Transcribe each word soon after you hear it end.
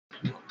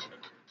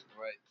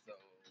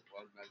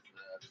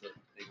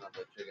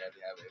with Trigger at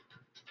the Havoc.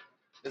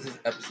 This is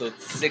episode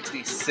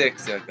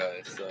 66, yeah,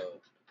 guys. So,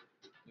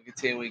 we're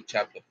continuing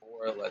chapter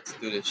 4. Let's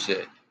do this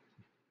shit.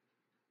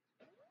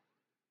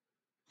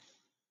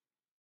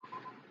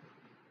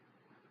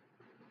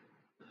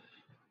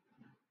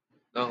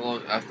 Not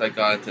long after I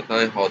got into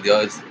Night Hall, the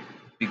others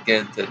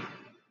began to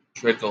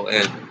trickle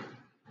in.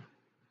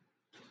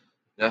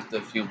 After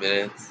a few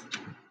minutes,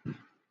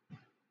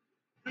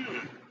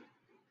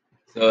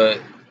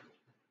 so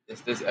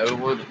is this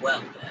everyone?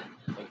 Well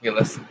then. Okay,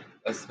 let's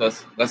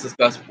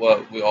discuss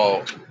what we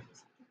all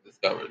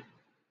discovered.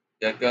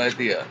 Yeah, good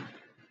idea.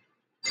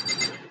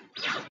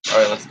 All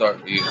right, let's start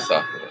with you,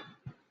 Sakura.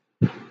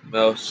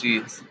 Metal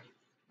sheets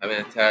have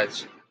been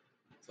attached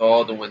to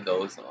all the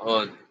windows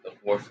on the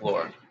fourth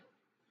floor.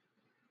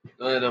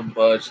 None of them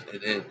budged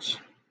an inch,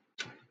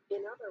 In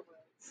other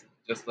words,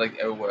 just like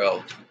everywhere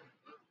else.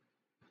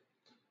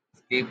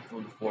 Escape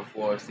from the fourth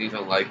floor seems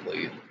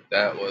unlikely.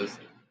 That was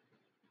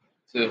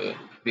to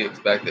be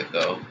expected,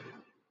 though.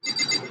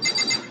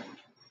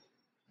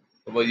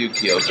 What about you,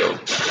 Kyoko?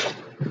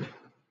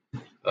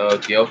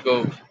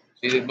 Kyoko,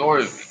 she's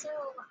ignoring me. so,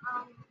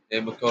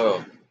 Hey,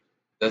 Makoto,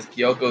 does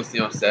Kyoko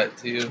seem upset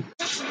to you?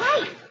 that's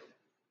right.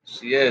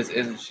 She is,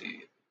 isn't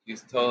she?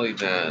 She's totally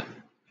mad.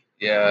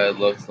 Yeah, it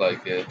looks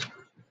like it.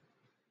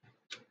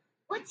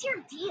 What's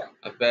your deal?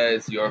 I bet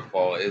it's your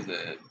fault, isn't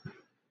it?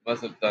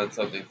 Must have done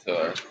something to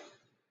her.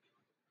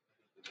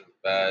 This is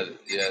bad.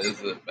 Yeah,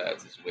 this is a bad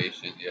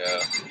situation. Yeah.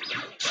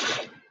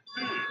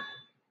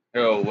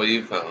 Hero, what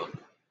you found?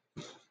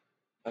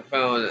 I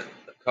found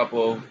a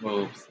couple of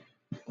rooms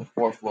on the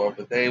fourth floor,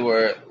 but they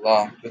were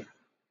locked. The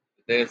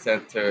data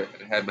center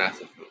and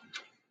headmaster's room.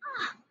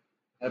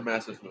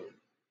 Headmaster's room.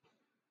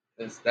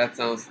 That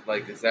sounds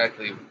like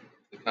exactly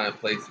the kind of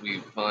place we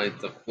find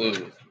some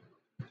clues.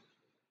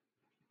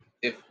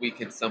 If we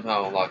can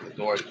somehow unlock the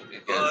door and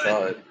get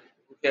inside.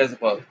 Who cares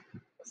about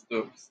a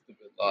stupid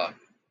lock?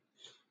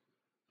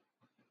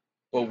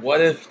 But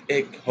what if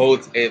it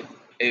holds a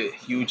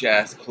huge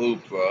ass clue,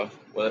 bro?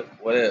 What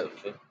if?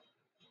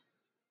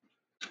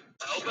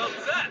 How about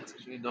that?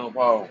 Actually, no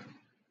problem.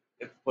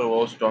 If we put a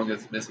world's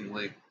strongest missing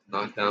link,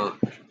 knock down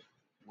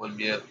one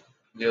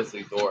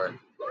measly door.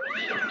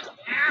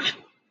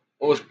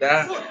 What was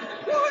that?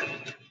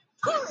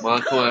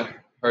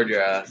 Montclair heard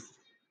your ass.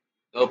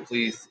 No,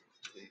 please.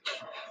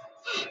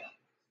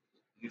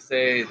 You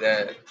say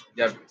that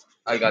yeah,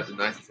 I got the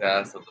nicest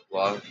ass on the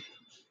block.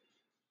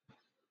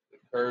 The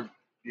curb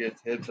be a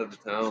tips of the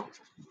town.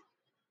 Is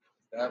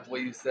that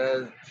what you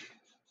said?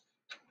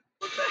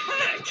 What the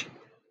heck?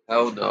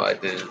 Hell no, I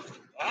didn't.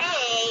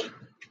 Hey,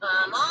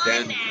 come on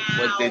Then now.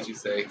 what did you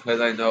say?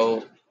 Because I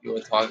know you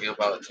were talking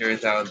about tearing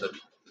down the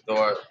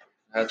door.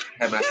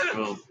 Headmaster's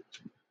room.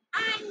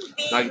 I'm being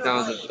Knocking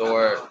down the illegal.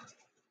 door.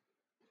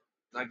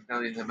 Knocking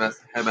down the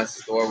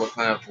headmaster's door. What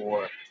kind of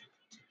war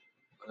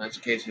on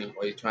education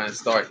are you trying to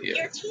start Your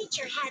here?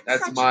 teacher had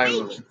That's such my faith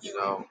room, in you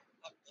know.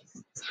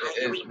 This is how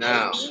It you is repay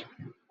now.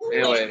 me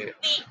Anyway, with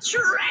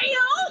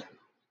betrayal.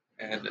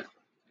 and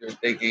you're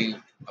thinking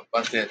of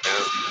busting it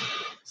down.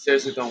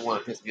 Seriously, don't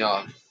want to piss me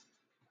off.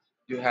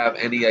 Do you have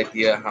any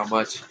idea how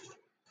much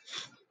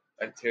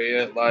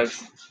bacteria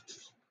lives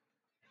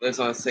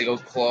on a single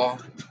claw?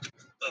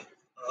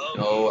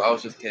 No, I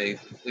was just kidding.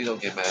 Please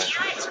don't get mad.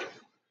 I'm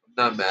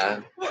not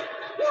mad. What?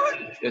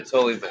 You're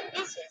totally mad.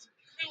 This is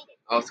kind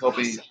I was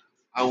hoping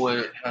I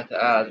wouldn't have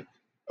to add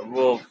a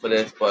rule for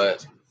this,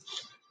 but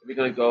if you're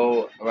gonna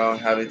go around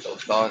having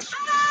those thoughts,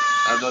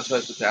 I have no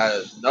choice but to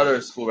add another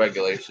school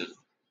regulation.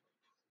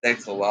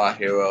 Thanks a lot,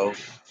 hero.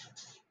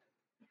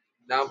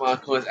 Now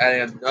Marco is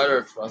adding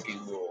another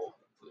fucking rule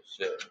to the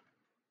shit.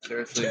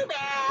 Seriously, too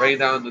bad. breaking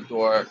down the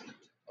door,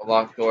 a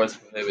locked door is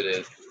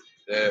prohibited.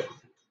 There,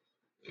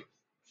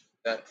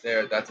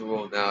 that's a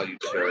rule now, you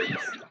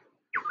jerks.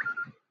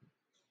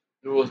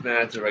 The rules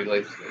matter to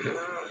regulations later.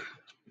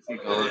 Is he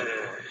gone?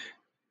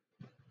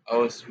 I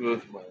was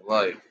screwed for my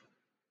life.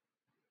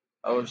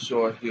 I was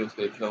sure he was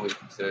gonna kill me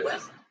from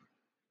serious.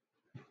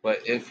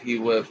 But if he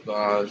would have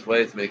gone out of his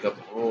way to make up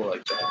a rule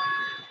like that,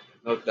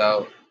 no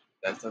doubt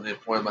that something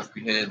important must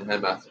be hidden in the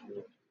headmaster's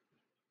room.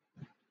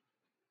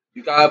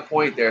 You got a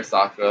point there,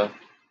 Sakura.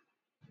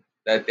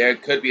 That there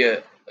could be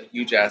a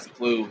huge ass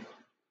clue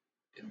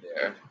in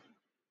there.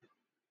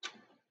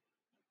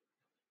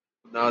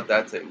 Now that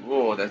that's a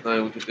rule, there's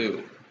nothing we can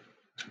do.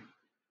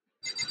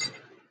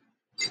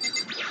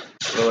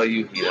 What about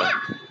you,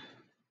 Hida?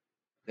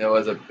 There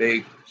was a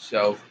big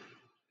shelf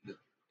in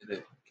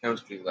the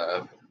chemistry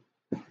lab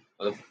on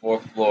the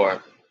fourth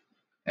floor,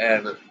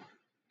 and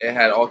it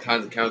had all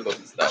kinds of chemicals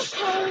and stuff.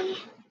 Okay.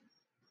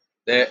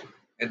 There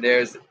and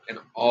there's an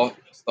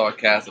all-star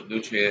cast of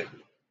nutrient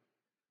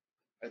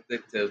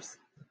additives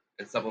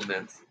and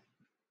supplements.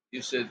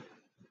 You should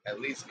at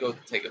least go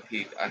take a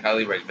peek. I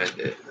highly recommend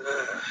it.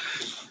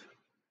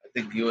 I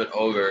think you and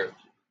Ogre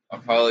are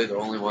probably the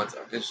only ones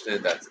that are interested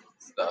in that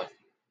stuff.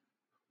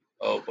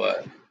 Oh,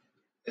 but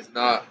it's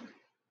not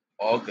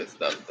all good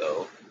stuff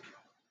though.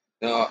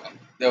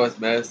 There was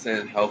medicine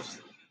and health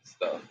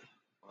stuff.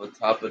 On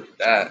top of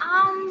that,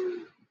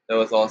 there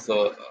was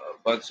also a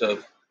bunch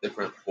of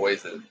different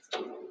poisons.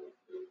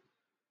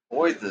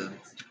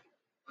 Poisons,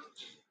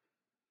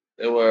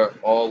 they were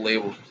all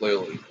labeled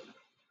clearly,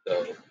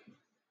 though.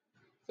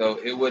 So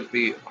it would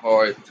be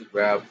hard to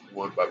grab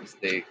one by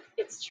mistake.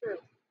 It's true.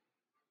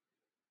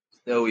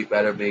 Still, we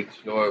better make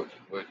sure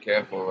we're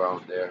careful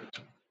around there.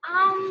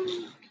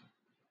 Um,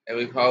 And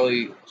we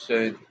probably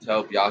shouldn't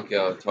tell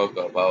Byakuya or Toka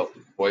about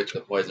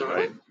the poison,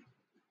 right?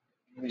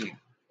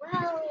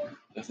 well,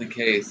 Just in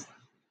case,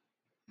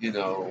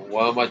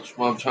 what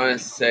I'm trying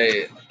to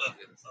say,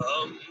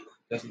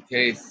 just in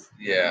case,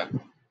 yeah,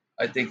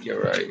 I think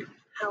you're right.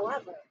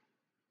 however,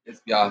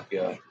 It's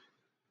Byakuya.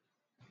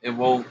 It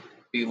won't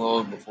be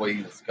long before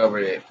he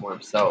discovered it for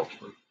himself.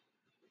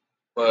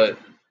 But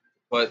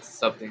put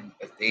something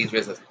as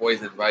dangerous as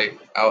poison right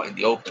out in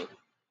the open,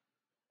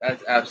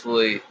 that's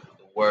absolutely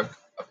the work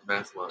of a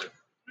mastermind.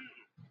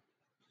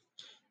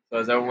 So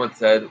has everyone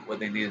said what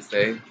they need to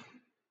say? I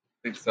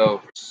think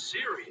so,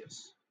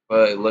 Serious.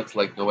 but it looks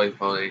like nobody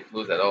found any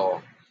clues at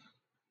all,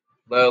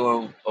 let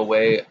alone a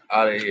way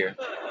out of here.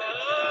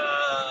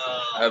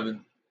 I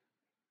haven't,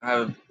 I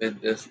haven't been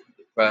this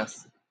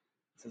depressed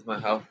since my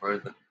house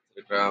burned to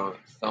the ground.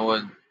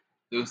 Someone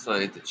do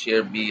something to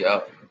cheer me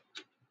up.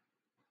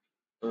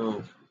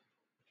 Oh,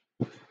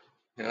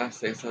 can I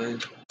say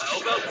something? How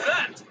about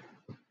that?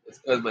 It's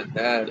because my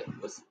dad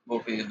was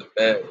smoking in the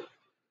bed.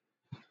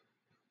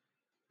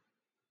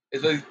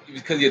 It's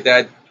because your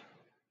dad,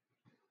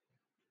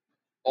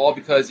 all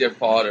because your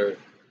father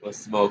was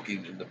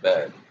smoking in the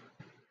bed.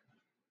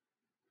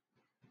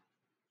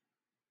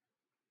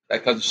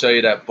 That comes to show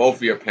you that both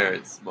of your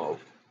parents smoke.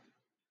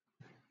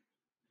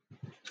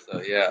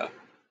 So yeah,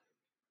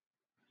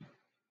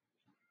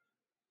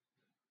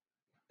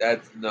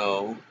 that's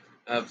no.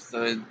 I have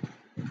something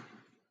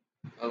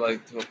I'd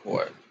like to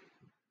report.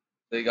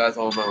 So you guys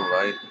all remember,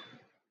 right?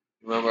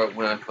 Remember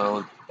when I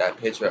found that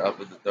picture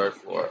up in the third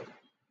floor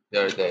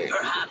the other day?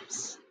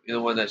 Perhaps. You know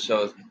the one that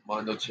shows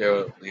Mondo,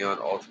 Chero, Leon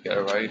all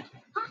together, right?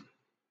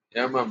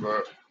 Yeah, I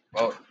remember.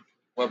 Well,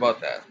 what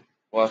about that?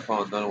 Well, I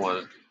found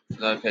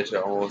another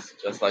picture almost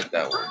just like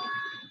that one.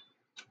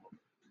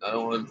 Another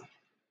one,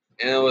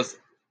 and it was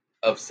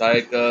of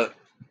Sayaka,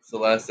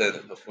 Celeste,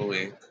 and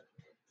Hifumi.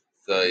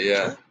 So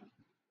yeah,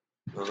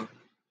 uh,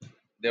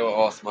 they were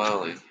all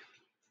smiling,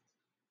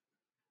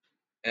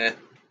 and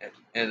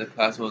and the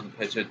classroom in the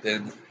picture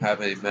didn't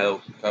have any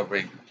metal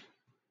covering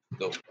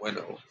the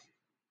window.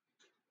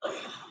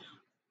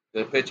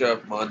 The picture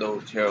of Mondo,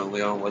 Chero, and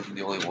Leon wasn't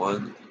the only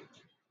one.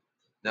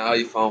 Now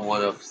you found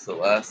one of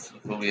Celeste,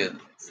 Hifumi, and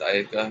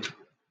Sayaka.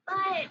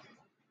 but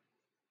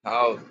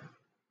How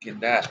can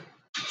that?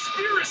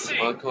 Conspiracy.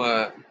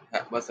 Uncle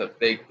must have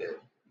faked it.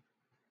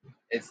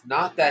 It's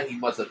not that he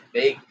must have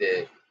faked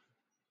it.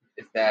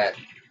 It's that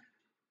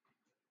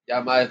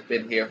y'all might have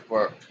been here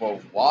for a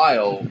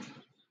while,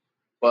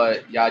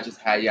 but y'all just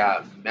had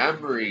y'all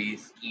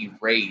memories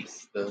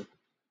erased,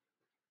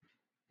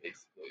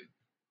 basically.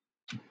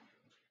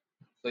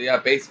 So y'all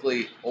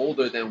basically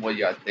older than what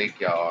y'all think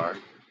y'all are.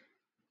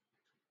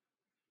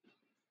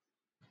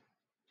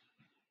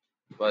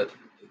 But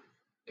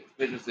if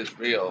Pictures is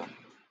real,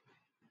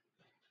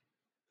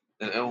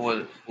 then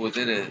everyone who was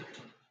in it,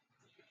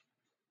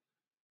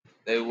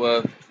 they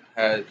would have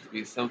had to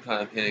be some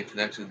kind of hidden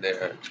connection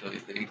there, don't you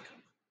think?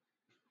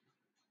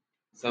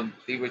 Some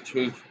deeper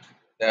truth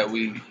that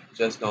we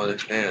just don't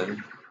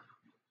understand.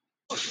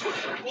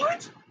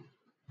 What?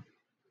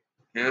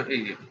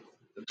 Apparently,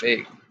 the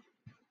fake.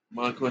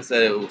 Monkman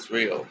said it was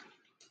real.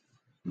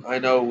 I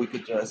know we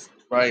could just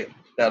write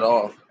that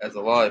off as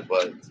a lie,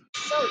 but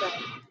so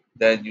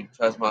then you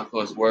trust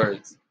Monko's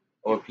words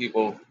over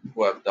people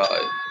who have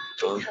died.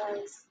 because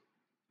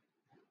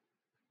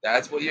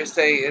That's what you're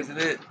saying, isn't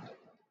it?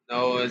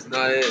 No, it's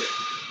not it.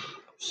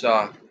 I'm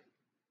shocked.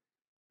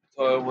 I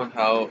told everyone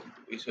how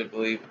we should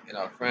believe in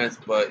our friends,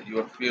 but you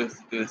refuse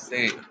to do the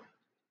same.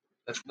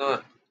 That's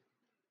not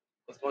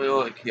what's going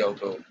on,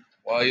 Kyoko.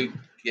 Why are you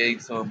getting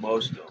so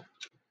emotional?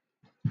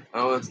 I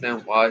don't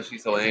understand why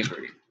she's so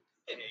angry.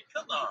 Hey,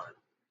 come on.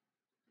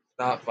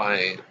 Stop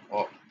fighting.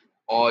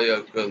 All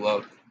your good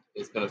luck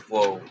is gonna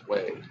flow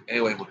away.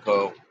 Anyway,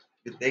 Mako,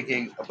 you're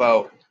thinking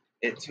about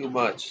it too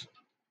much.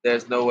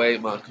 There's no way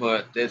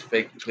Mako did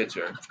fake the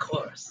picture. Of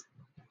course.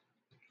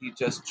 He's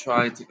just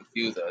trying to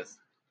confuse us.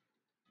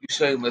 You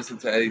shouldn't listen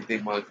to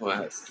anything Mako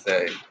has to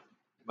say. He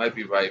might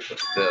be right, but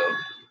still.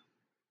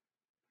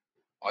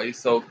 Are you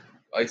so?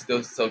 Are you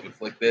still so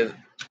conflicted?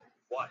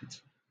 What?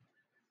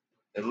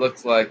 It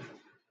looks like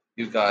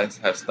you guys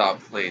have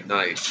stopped playing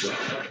nice.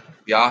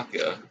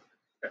 Byaka,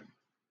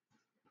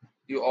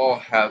 you all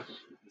have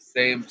the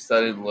same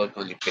sudden look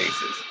on your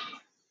faces.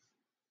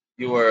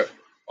 You were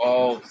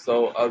all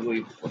so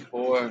ugly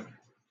before.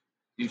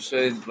 You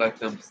shouldn't let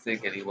them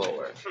sink any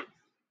lower.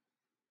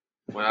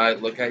 When I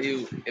look at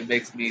you, it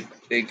makes me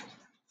think of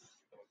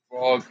a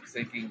frog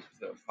sinking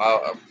to a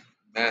pile of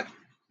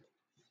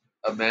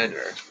a manner.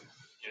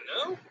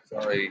 You know?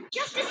 Sorry,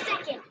 just a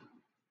second.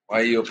 why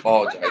are you What the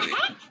apologizing?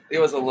 heck?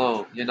 Leave us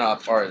alone. You're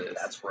not a part of this.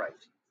 That's right.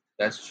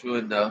 That's true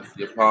enough.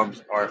 Your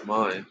problems aren't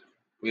mine.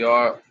 We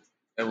are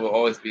and will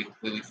always be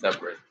completely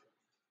separate.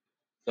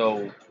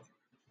 So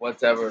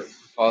whatever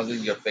causing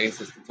your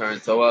faces to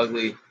turn so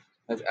ugly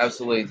has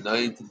absolutely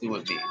nothing to do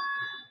with me.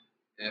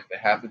 And if it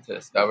happened to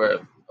discover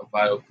a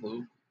vital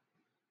clue,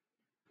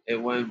 it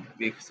wouldn't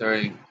be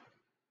concerning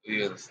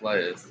you in the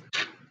slightest.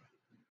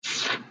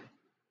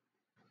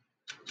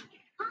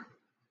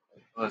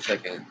 1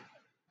 second.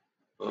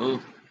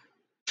 Oh,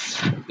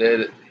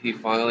 did he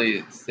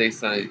finally say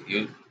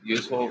something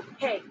useful?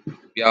 Hey,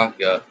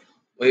 Bianca,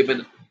 what have you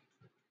been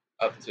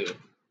up to?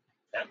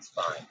 That's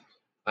fine.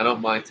 I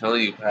don't mind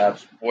telling you,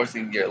 perhaps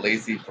forcing your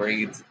lazy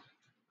brains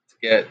to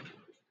get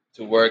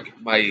to work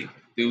might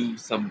do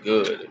some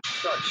good.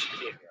 Such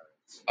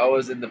ignorance. I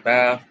was in the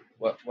bath.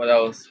 What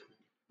else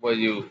would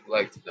you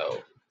like to know?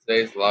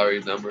 Today's lottery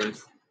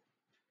numbers.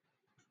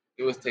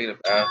 He was taking a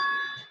bath.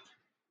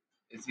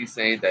 Is he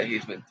saying that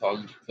he's been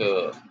talking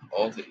to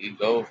alter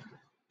ego?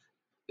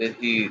 Did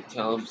he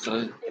tell him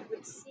son? it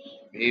would seem.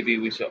 Maybe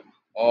we should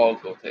all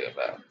go take a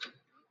bath.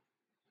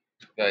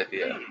 Good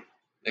idea.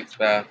 Next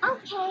bath.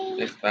 Okay.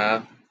 Next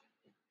bath.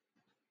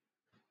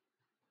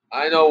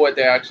 I know what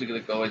they're actually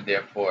gonna go in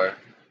there for,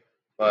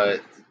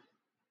 but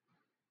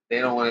they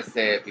don't want to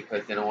say it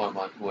because they don't want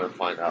Makua to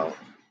find out.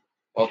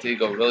 Alter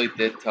ego really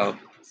did tell him,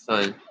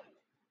 son.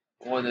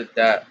 I wondered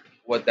that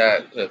what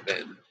that could have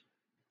been.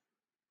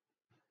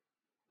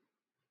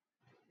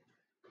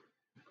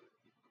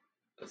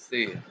 Let's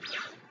see.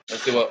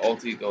 Let's see what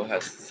Alter ego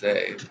has to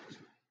say.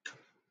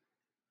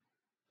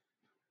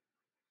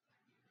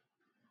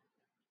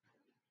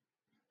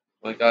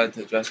 When I got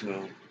into the dressing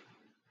room,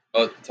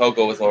 oh,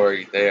 Togo was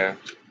already there.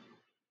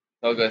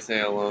 Togo is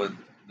sitting alone on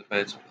the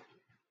bench,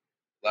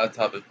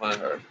 laptop in front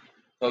of her.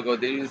 Togo,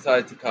 did you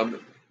decide to come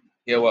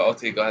hear what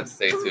Alter ego had to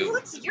say too?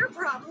 What's your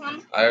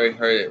problem? I already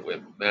heard it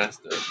with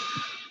Master.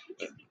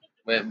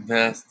 With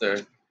Master.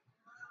 You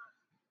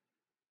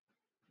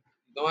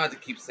don't have to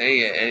keep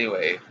saying it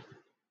anyway.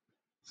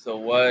 So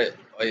what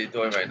are you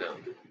doing right now?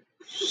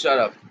 Shut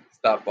up.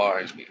 Stop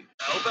bothering me.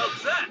 How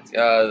about that? Get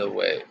out of the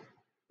way.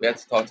 We have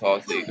to talk to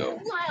Alter ego.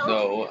 Well,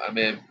 No, I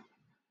mean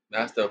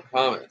Master,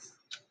 promise.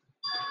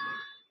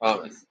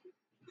 Promise.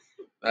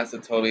 Master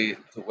told me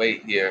to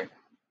wait here.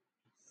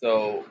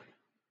 So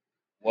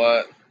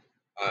what?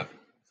 Uh,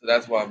 so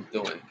that's what I'm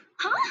doing.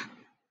 huh?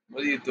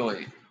 What are you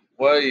doing?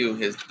 What are you,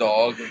 his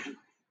dog?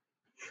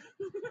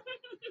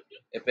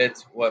 If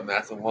it's what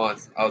Master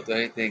wants, I'll do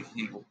anything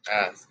he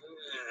asks.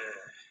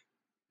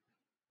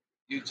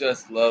 You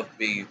just love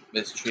being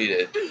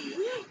mistreated.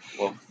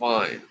 Well,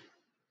 fine.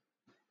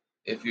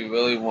 If you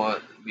really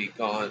want me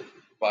gone,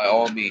 by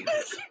all means.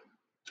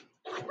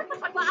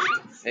 What?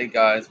 Hey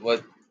guys,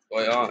 what's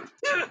going on?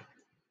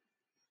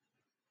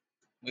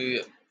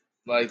 We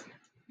like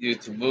you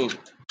to move.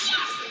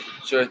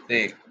 Sure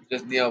thing.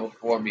 Just kneel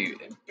before me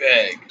and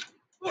beg.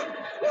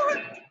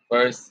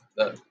 First,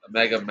 the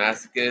mega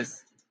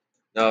masochist,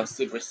 now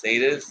super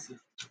sadist.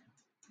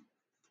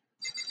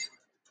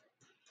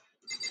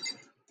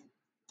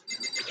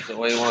 So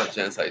what do you want,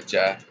 Genocide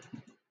Jack?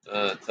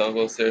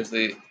 Togo,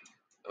 seriously,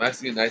 I'm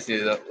asking you nicely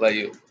to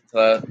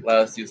let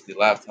us use the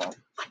laptop.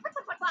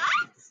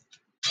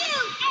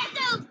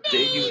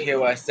 Did you hear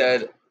what I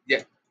said?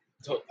 Yeah,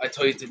 I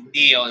told you to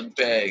kneel and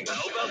beg. How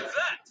about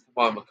that?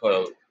 Come on,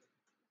 Makoto.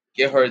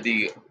 Give her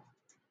the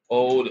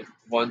old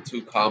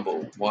 1-2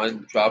 combo.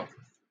 One, drop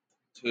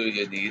to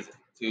your knees.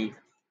 Two,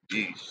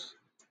 yeesh.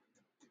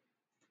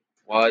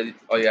 Why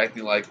are you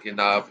acting like you're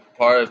not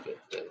part of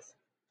this?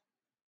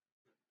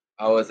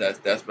 I was as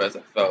desperate as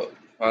I felt.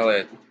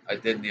 Finally, I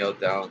did kneel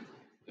down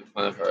in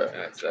front of her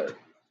and I said,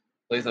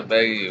 please, I'm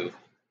begging you.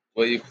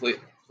 Will you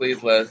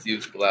please let us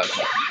use the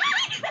laptop?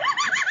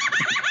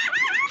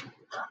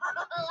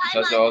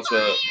 Such an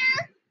ultra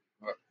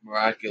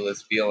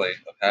miraculous feeling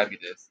of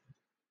happiness.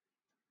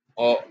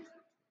 All,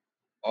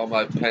 all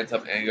my pent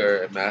up anger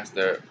and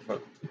master for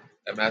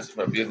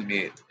abusing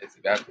me is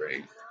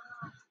evaporating.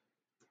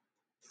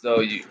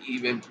 So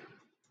even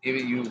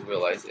you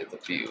realize it's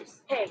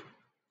abuse. Hey,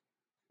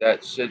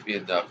 That should be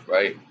enough,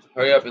 right?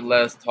 Hurry up and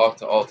let us talk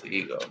to Alter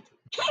Ego.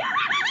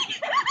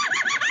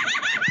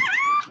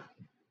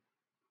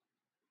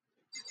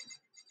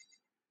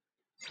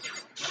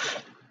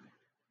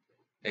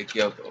 Hey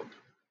Kyoko.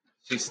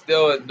 She's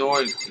still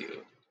ignoring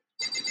you.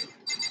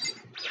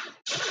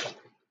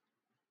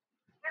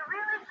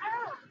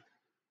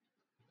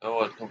 I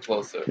want to come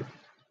closer.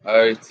 I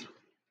already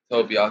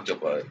told Bianca,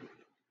 but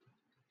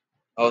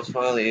I was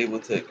finally able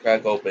to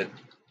crack open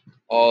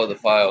all the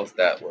files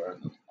that were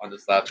on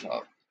this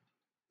laptop.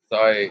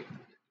 Sorry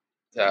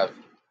to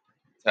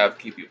have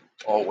keep you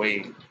all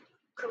waiting.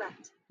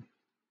 correct.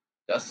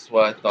 That's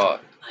what I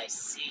thought. I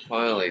see.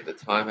 Finally, the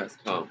time has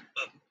come.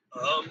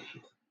 Um,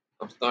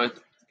 I'm starting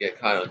to get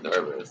kind of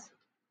nervous.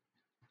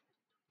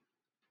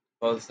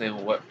 Felt the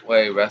same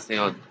way resting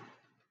on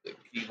the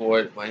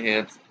keyboard. My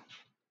hands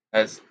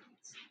has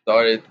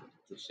started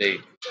to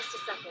shake, Just a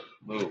second.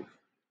 move.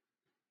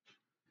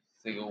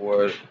 Single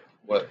word.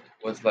 What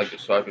was like a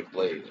sharpened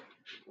blade.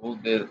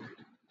 Wounded.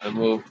 I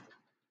moved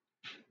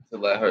to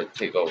let her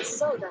take over.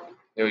 So then,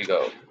 Here we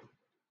go.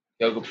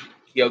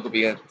 Kyoko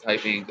began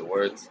typing the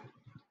words,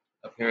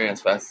 appearing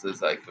as fast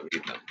as I could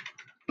read them.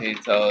 Can you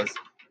tell us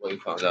what you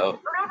found out?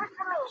 leave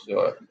it to me.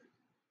 Sure.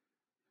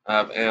 I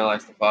have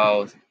analyzed the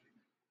files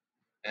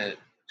and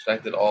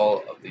extracted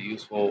all of the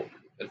useful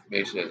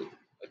information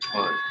I could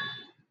find.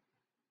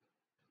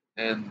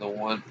 And the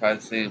one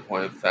fascinating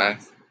important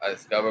fact I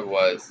discovered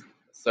was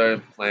a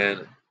certain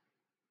plan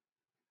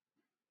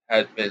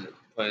had been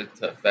put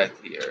into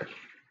effect here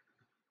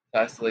to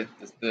isolate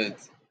the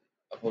students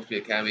of Hope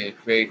Academy and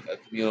create a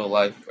communal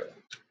life for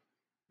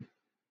them.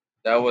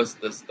 That was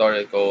the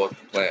starting goal of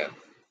the plan.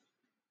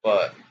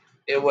 But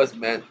it was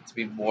meant to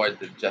be more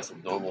than just a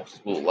normal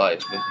school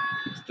life.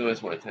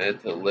 Students were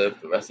intended to live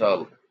the rest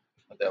of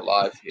their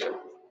lives here.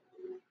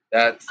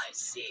 That's I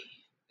see.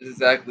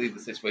 exactly the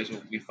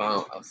situation we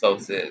found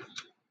ourselves in.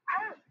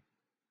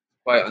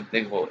 Quite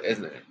unthinkable,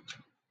 isn't it?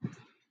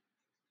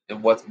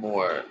 And what's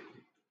more,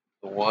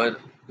 the one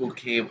who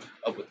came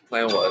up with the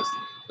plan was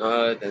none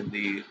other than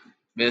the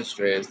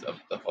administrators of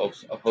the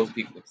Host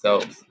Peak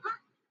themselves.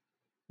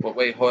 But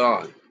wait, hold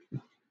on.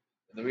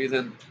 The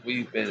reason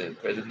we've been in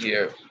prison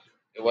here,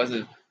 it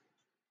wasn't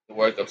the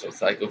work of some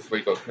psycho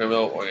freak or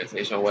criminal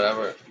organization or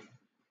whatever.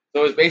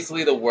 So it's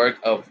basically the work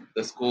of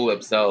the school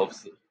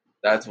themselves.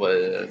 That's what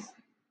it is.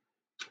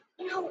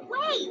 No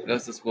way.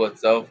 That's the school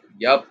itself.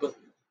 Yup.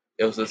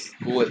 It was the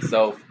school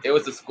itself. It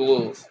was the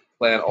school's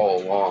plan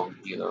all along,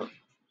 you know.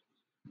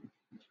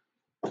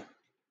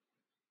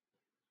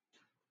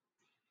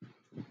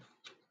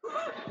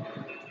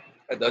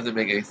 That doesn't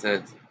make any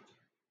sense.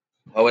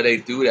 Why would they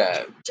do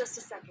that? Just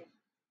a second.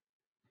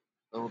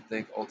 I don't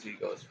think Alter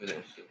Ego is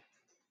finished.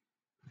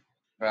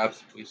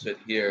 Perhaps we should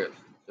hear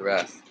the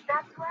rest.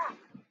 That's correct.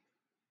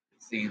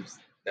 It seems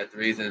that the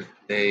reason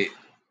they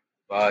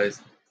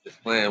devised this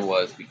plan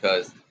was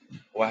because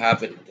what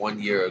happened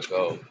 1 year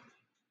ago.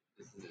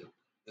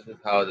 This is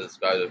how they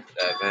described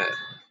that event.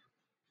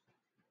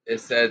 It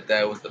said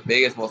that it was the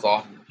biggest, most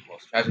awesome,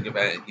 most tragic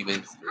event in human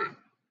history.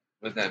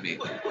 What does that mean?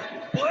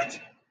 What?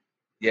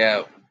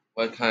 Yeah,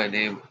 what kind of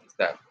name is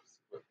that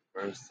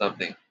for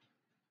something?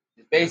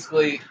 It's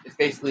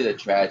basically the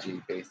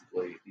tragedy,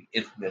 basically the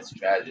infamous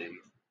tragedy.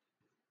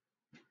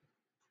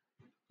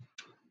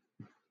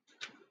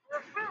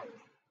 Your friend.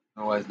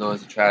 Otherwise known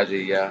as a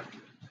tragedy, yeah.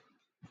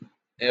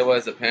 It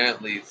was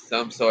apparently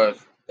some sort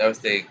of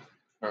devastating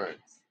occurrence.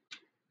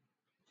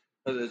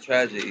 Because of the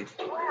tragedy,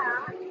 Well,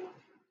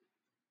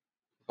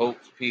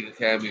 Hope's Peak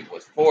Academy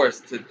was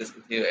forced to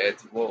discontinue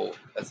its role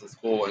as a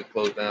school and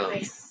close down.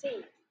 I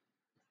see.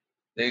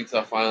 Things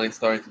are finally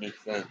starting to make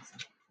sense.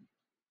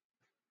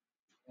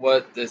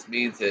 What this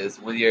means is,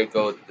 1 year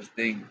ago,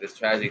 this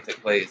tragedy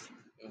took place.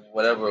 And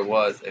whatever it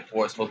was, it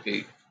forced Hope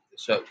Peak to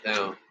shut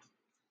down.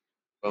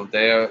 From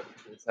there,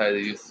 they decided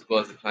to use the school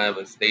as a kind of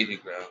a staging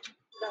ground.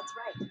 That's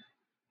right.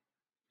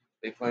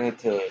 They plan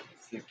to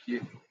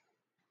sequester,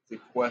 they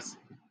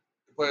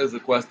plan to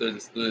sequester the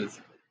students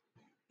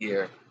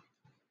here,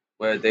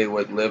 where they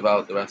would live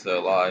out the rest of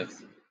their lives.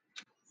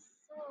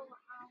 So,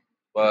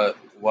 But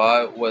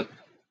why would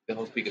the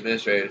Host Peak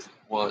administrators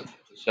want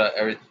to shut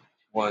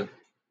everyone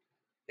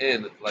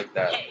in like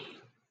that? Hey.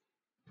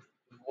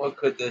 What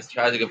could this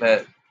tragic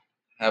event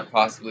have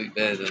possibly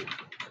been?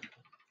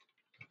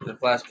 And in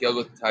Flash,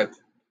 Kyogo typed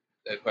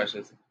the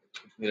questions in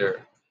the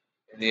computer,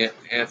 and the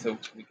answer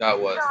we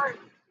got was, sorry.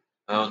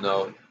 I don't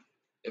know.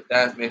 If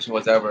that information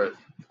was ever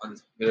on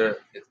this computer,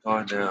 it's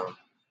gone now.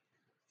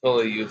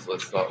 Totally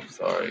useless, so I'm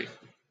sorry.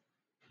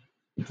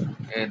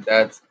 And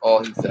that's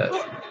all he says.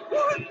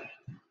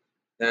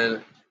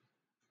 Then,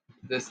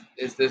 this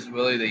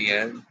really the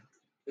end?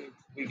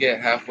 We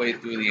get halfway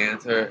through the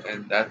answer,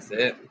 and that's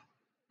it.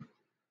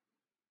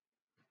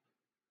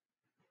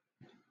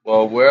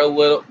 Well, we're a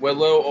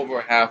little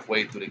over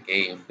halfway through the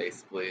game,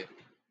 basically.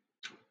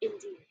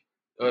 Indeed.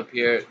 It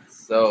appeared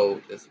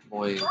so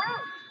disappointing. So,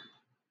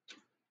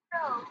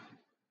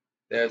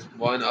 There's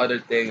one other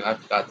thing I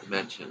forgot to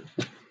mention.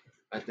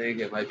 I think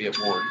it might be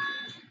important.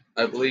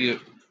 I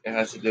believe it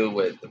has to do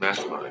with the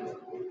mastermind.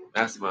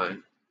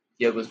 Mastermind.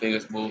 Kyogo's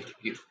fingers moved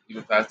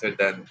even faster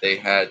than they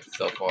had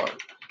so far.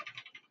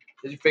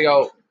 Did you figure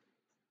out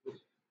the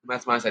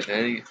mastermind's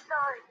identity?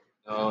 sorry.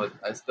 No,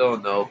 I still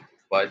don't know,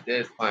 but I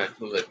did find a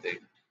clue, I think.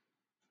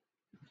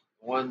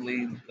 The one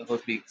leading the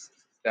Hope Peak's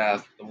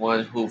staff, the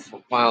one who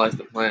finalized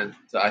the plan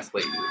to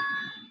isolate you,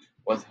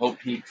 was Hope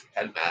Peak's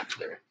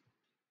headmaster.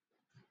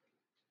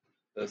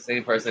 The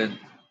same person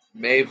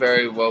may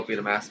very well be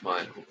the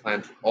mastermind who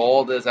planned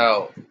all this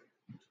out.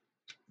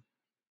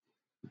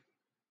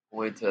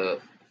 According to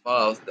the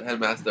files, the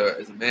headmaster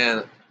is a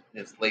man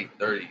in his late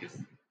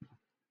 30s.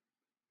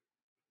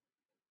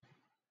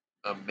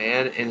 A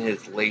man in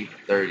his late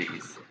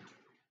 30s.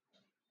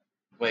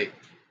 Wait,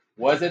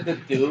 was it the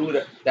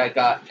dude that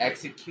got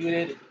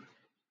executed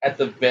at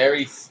the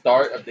very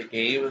start of the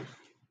game?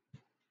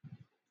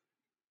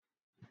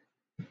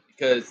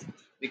 Because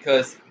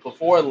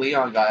before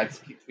Leon got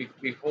executed,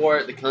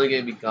 before the killing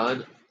game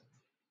begun,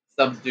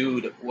 some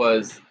dude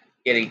was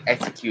getting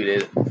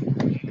executed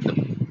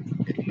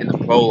in the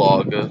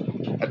prologue,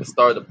 at the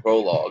start of the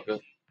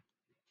prologue,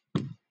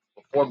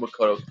 before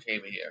Makoto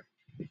came here.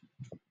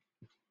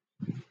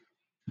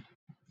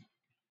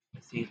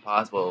 It seems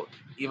possible,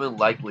 even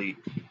likely,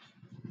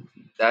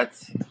 that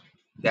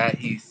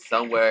he's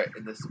somewhere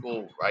in the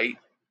school right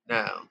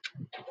now.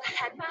 The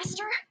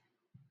headmaster?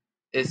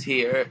 Is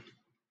here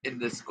in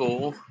the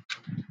school.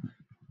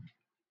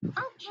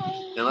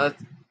 Okay.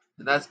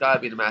 And that's gotta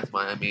be the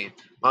mastermind. I mean,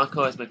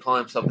 Monko has been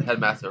calling himself the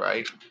headmaster,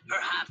 right?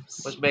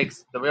 Perhaps. Which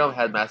makes the real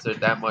headmaster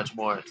that much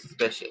more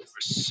suspicious.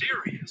 We're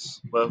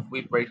serious. But if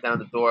we break down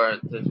the door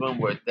to his room,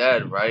 we're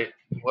dead, right?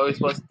 What are we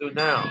supposed to do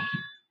now?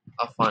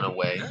 I'll find a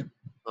way.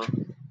 Huh?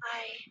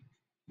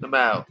 No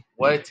matter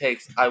what it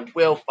takes, I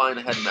will find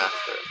a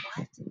headmaster.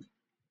 What?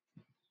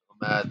 No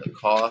matter the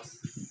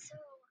cost. So,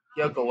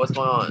 Kyoko, what's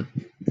going on?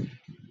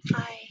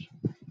 I...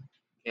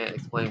 Can't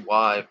explain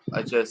why.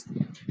 I just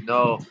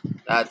know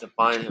that I have to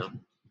find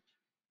him.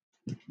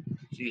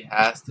 She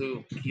has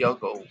to.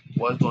 Kyoko,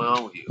 what's going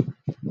on with you?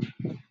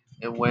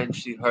 And when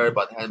she heard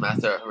about the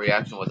headmaster, her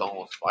reaction was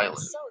almost violent.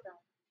 So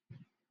then...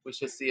 We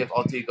should see if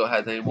Altico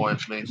has any more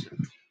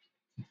information.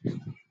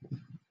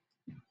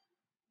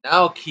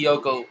 Now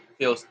Kyoko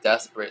feels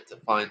desperate to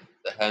find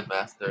the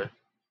headmaster.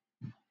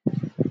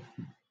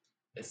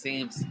 It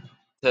seems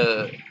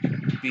to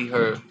be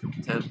her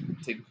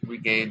attempt to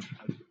regain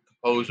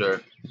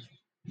composure,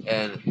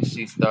 and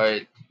she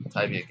started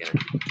typing again.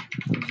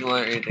 Did you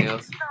learn anything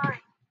else? Sorry.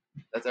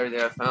 That's everything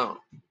I found.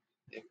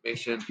 The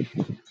information,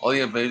 all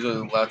the information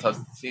on the laptop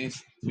seems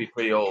to be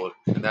pretty old,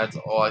 and that's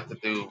all I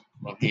could do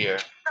from here.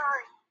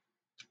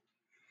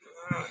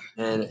 Sorry.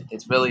 And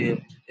it's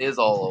really is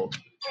all old.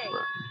 Hey.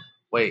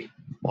 Wait,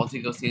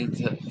 Altico seems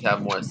to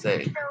have more to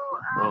say.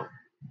 So,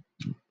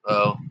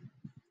 Oh,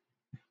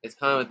 it's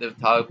kind of a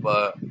different topic,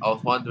 but I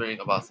was wondering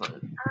about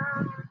something.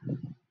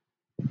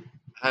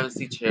 I haven't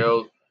seen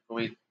Chiro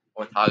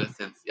or Taga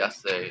since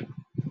yesterday.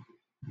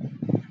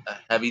 A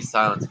heavy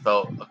silence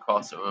fell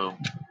across the room.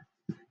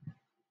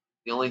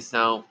 The only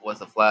sound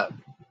was a flat,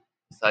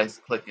 precise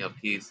clicking of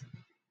keys.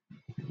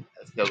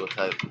 As Kyoko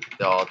typed,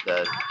 they're all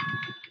dead.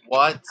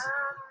 What?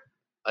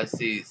 I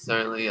see.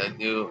 Certainly, I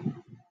knew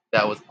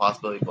that was a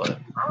possibility, but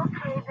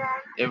okay then.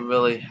 it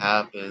really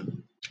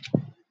happened.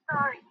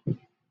 Sorry.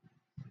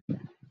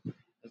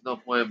 There's no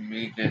point in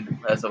me getting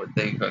depressed over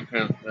things I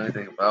can't do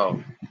anything about.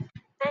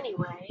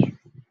 Anyway.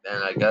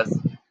 And I guess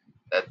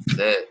that's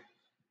it.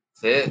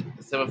 That's it.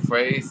 A simple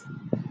phrase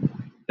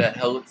that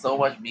held so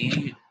much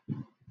meaning.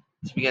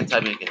 She began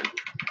typing again.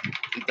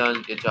 You're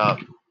done. Good job.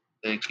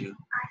 Thank you.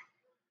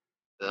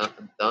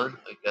 I'm done?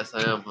 I guess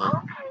I am, huh?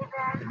 Okay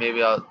then. And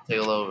maybe I'll take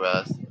a little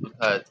rest. I'm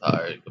kind of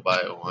tired. Goodbye,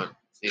 everyone.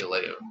 See you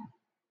later.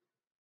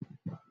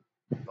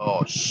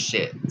 Oh,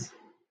 shit.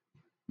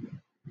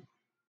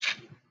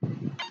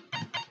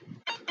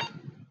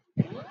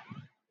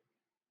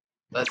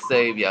 Let's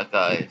save ya,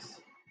 guys.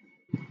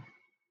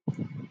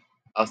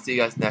 I'll see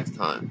you guys next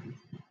time.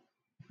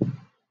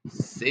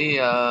 See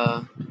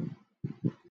ya.